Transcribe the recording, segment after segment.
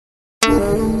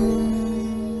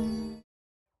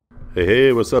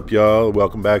Hey, what's up, y'all?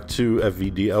 Welcome back to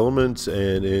FVDelements,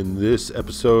 and in this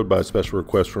episode, by special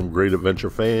request from Great Adventure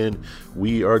Fan,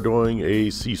 we are doing a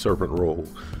Sea Serpent roll.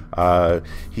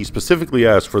 He specifically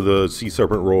asked for the Sea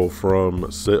Serpent roll from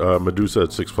Medusa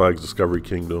at Six Flags Discovery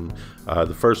Kingdom.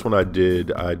 The first one I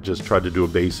did, I just tried to do a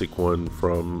basic one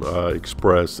from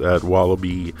Express at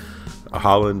Walibi,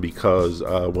 Holland, because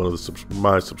one of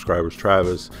my subscribers,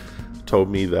 Travis, told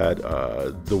me that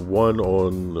the one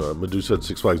on Medusa at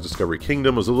Six Flags Discovery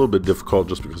Kingdom was a little bit difficult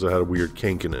just because it had a weird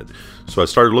kink in it. So I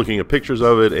started looking at pictures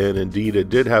of it, and indeed it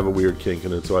did have a weird kink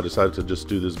in it, so I decided to just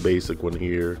do this basic one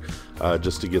here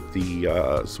just to get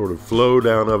the sort of flow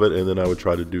down of it, and then I would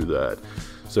try to do that.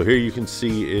 So here you can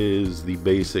see is the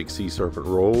basic Sea Serpent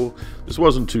roll. This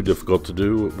wasn't too difficult to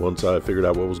do once I figured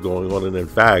out what was going on, and in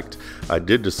fact I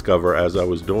did discover as I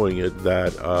was doing it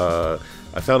that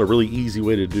I found a really easy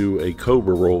way to do a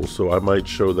Cobra roll, so I might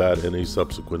show that in a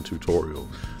subsequent tutorial.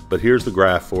 But here's the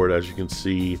graph for it. As you can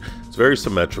see, it's very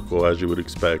symmetrical, as you would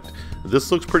expect.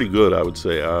 This looks pretty good, I would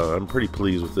say. I'm pretty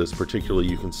pleased with this. Particularly,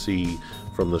 you can see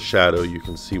from the shadow, you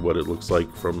can see what it looks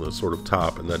like from the sort of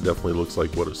top, and that definitely looks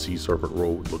like what a Sea Serpent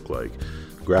roll would look like.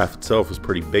 The graph itself is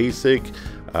pretty basic.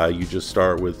 You just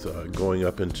start with going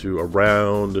up into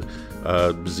around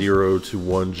 0 to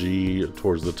 1G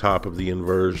towards the top of the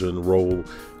inversion, roll,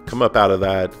 come up out of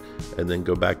that, and then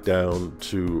go back down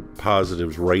to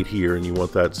positives right here, and you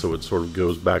want that so it sort of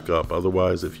goes back up.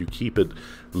 Otherwise, if you keep it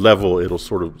level, it'll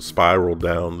sort of spiral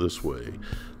down this way.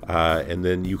 And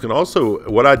then you can also,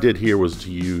 what I did here was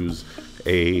to use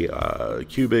a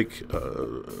cubic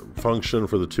function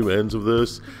for the two ends of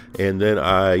this, and then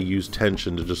I used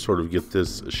tension to just sort of get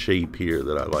this shape here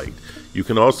that I liked. You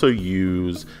can also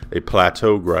use a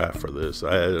plateau graph for this.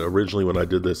 Originally when I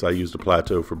did this, I used a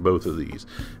plateau for both of these.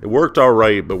 It worked all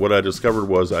right, but what I discovered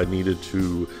was I needed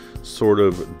to sort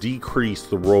of decrease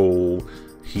the roll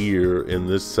here in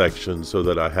this section so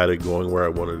that I had it going where I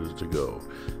wanted it to go.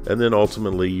 And then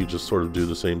ultimately you just sort of do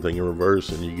the same thing in reverse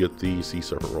and you get the Sea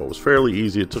Serpent roll. It was fairly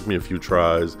easy. It took me a few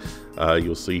tries.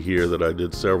 You'll see here that I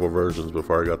did several versions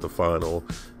before I got the final,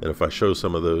 and if I show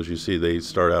some of those, you see they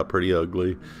start out pretty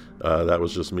ugly. That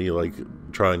was just me like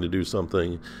trying to do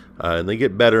something, and they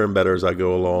get better and better as I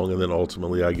go along, and then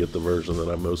ultimately I get the version that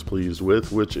I'm most pleased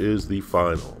with, which is the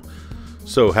final.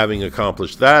 So having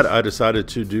accomplished that, I decided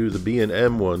to do the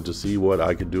B&M one to see what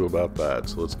I could do about that.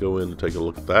 So let's go in and take a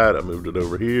look at that. I moved it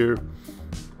over here.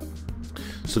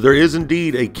 So there is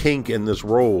indeed a kink in this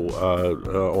roll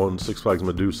on Six Flags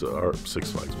Medusa,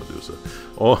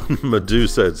 on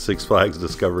Medusa at Six Flags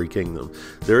Discovery Kingdom.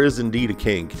 There is indeed a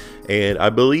kink, and I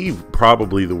believe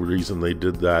probably the reason they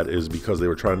did that is because they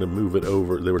were trying to move it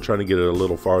over. They were trying to get it a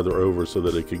little farther over so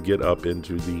that it could get up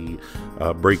into the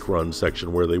brake run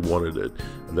section where they wanted it.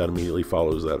 And that immediately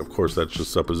follows that. Of course, that's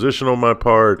just supposition on my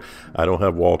part. I don't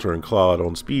have Walter and Claude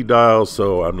on speed dial,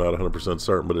 so I'm not 100%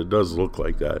 certain, but it does look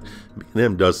like that.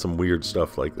 B&M does some weird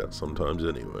stuff like that sometimes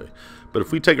anyway. But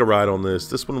if we take a ride on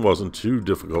this one wasn't too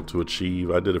difficult to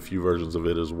achieve. I did a few versions of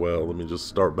it as well. Let me just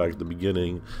start back at the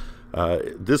beginning.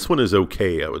 This one is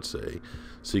okay, I would say.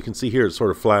 So you can see here it sort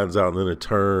of flattens out and then it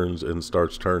turns and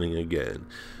starts turning again.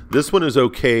 This one is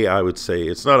okay, I would say.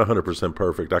 It's not 100%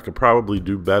 perfect. I could probably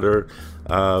do better,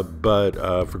 but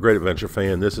for Great Adventure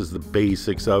Fan, this is the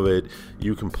basics of it.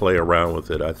 You can play around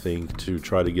with it, I think, to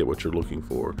try to get what you're looking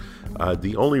for.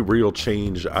 The only real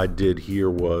change I did here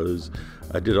was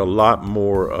I did a lot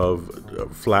more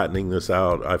of flattening this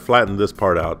out. I flattened this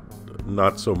part out,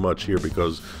 not so much here,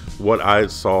 because what I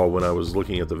saw when I was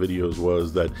looking at the videos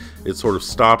was that it sort of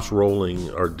stops rolling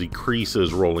or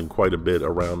decreases rolling quite a bit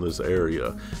around this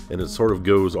area, and it sort of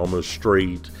goes almost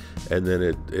straight, and then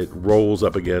it rolls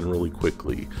up again really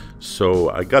quickly. So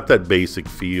I got that basic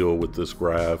feel with this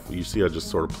graph. You see I just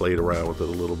sort of played around with it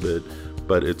a little bit,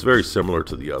 but it's very similar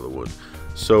to the other one.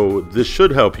 So this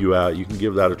should help you out. You can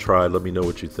give that a try. Let me know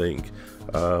what you think.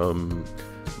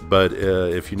 But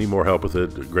if you need more help with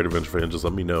it, Great Adventure Fan, just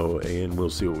let me know and we'll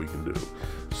see what we can do.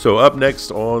 So up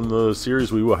next on the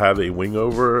series, we will have a wing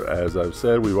over. As I've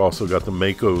said, we've also got the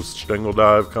Mako Stengel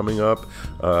Dive coming up.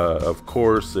 Of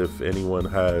course, if anyone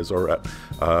has a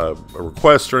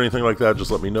request or anything like that,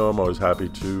 just let me know. I'm always happy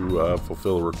to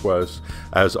fulfill a request.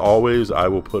 As always, I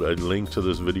will put a link to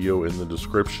this video in the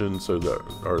description,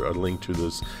 or a link to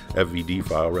this FVD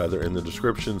file rather in the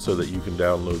description, so that you can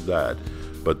download that.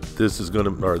 But that's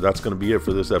gonna be it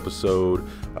for this episode.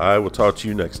 I will talk to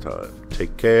you next time.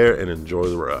 Take care and enjoy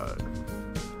the ride.